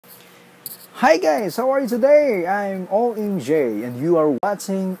Hi guys, how are you today? I'm OMJ and you are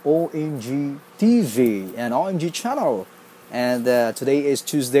watching OMG TV and OMG channel. And today is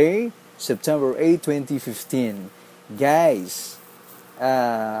Tuesday, September 8, 2015. Guys,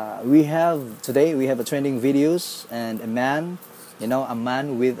 we have a trending videos and a man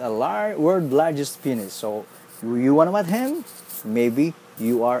with a world largest penis. So you wanna meet him? Maybe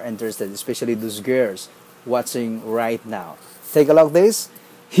you are interested, especially those girls watching right now. Take a look at this.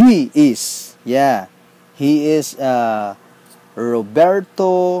 He is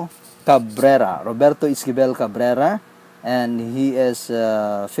Roberto Cabrera. Roberto Isabel Cabrera, and he is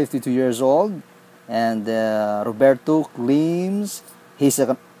 52 years old. And Roberto claims his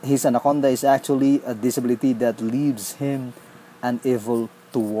anaconda is actually a disability that leaves him unable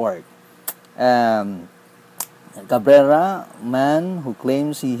to work. Um, Cabrera, man who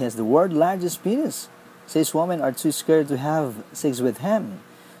claims he has the world's largest penis, says women are too scared to have sex with him.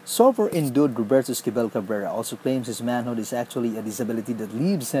 Super-endued Roberto Esquivel Cabrera also claims his manhood is actually a disability that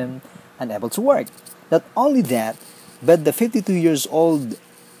leaves him unable to work. Not only that, but the 52 years old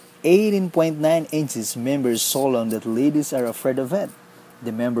 18.9 inches member is so long that ladies are afraid of it.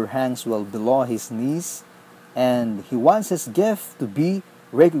 The member hangs well below his knees, and he wants his gift to be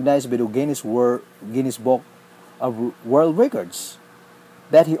recognized by the Guinness Book of World Records.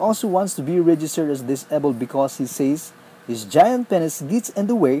 But he also wants to be registered as disabled because he says his giant penis gets in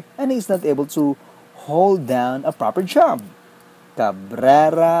the way and he is not able to hold down a proper job.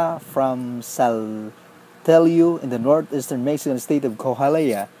 Cabrera from Saltillo in the northeastern Mexican state of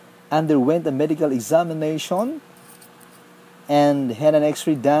Coahuila underwent a medical examination and had an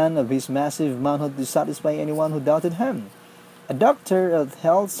x-ray done of his massive manhood to satisfy anyone who doubted him. A doctor at the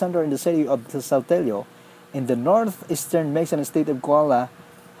health center in the city of Saltillo in the northeastern Mexican state of Coahuila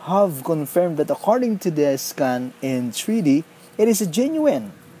have confirmed that according to the scan in 3D, it is a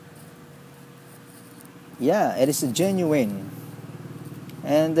genuine. Yeah, it is a genuine.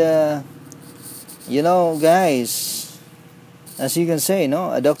 And guys, as you can say,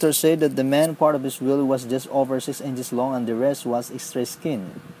 no, a doctor said that the man part of his will was just over 6 inches long and the rest was extra skin.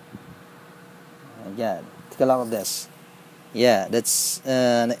 Yeah, take a look at this. Yeah, that's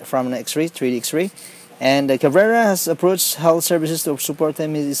from an X-ray, 3D X-ray. And Cabrera has approached health services to support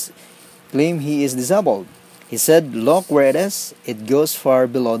him. He claim he is disabled. He said, "Look where it is. It goes far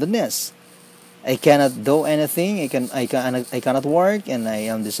below the knees. I cannot do anything. I cannot work, and I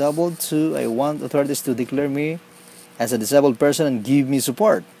am disabled too. I want authorities to declare me as a disabled person and give me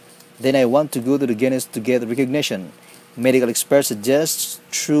support. Then I want to go to the Guinness to get recognition." Medical experts suggest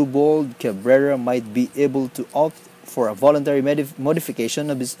through bold Cabrera might be able to opt for a voluntary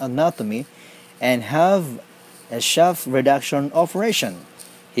modification of his anatomy and have a shaft reduction operation.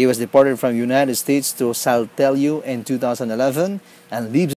 He was deported from United States to Saltillo in 2011 and lives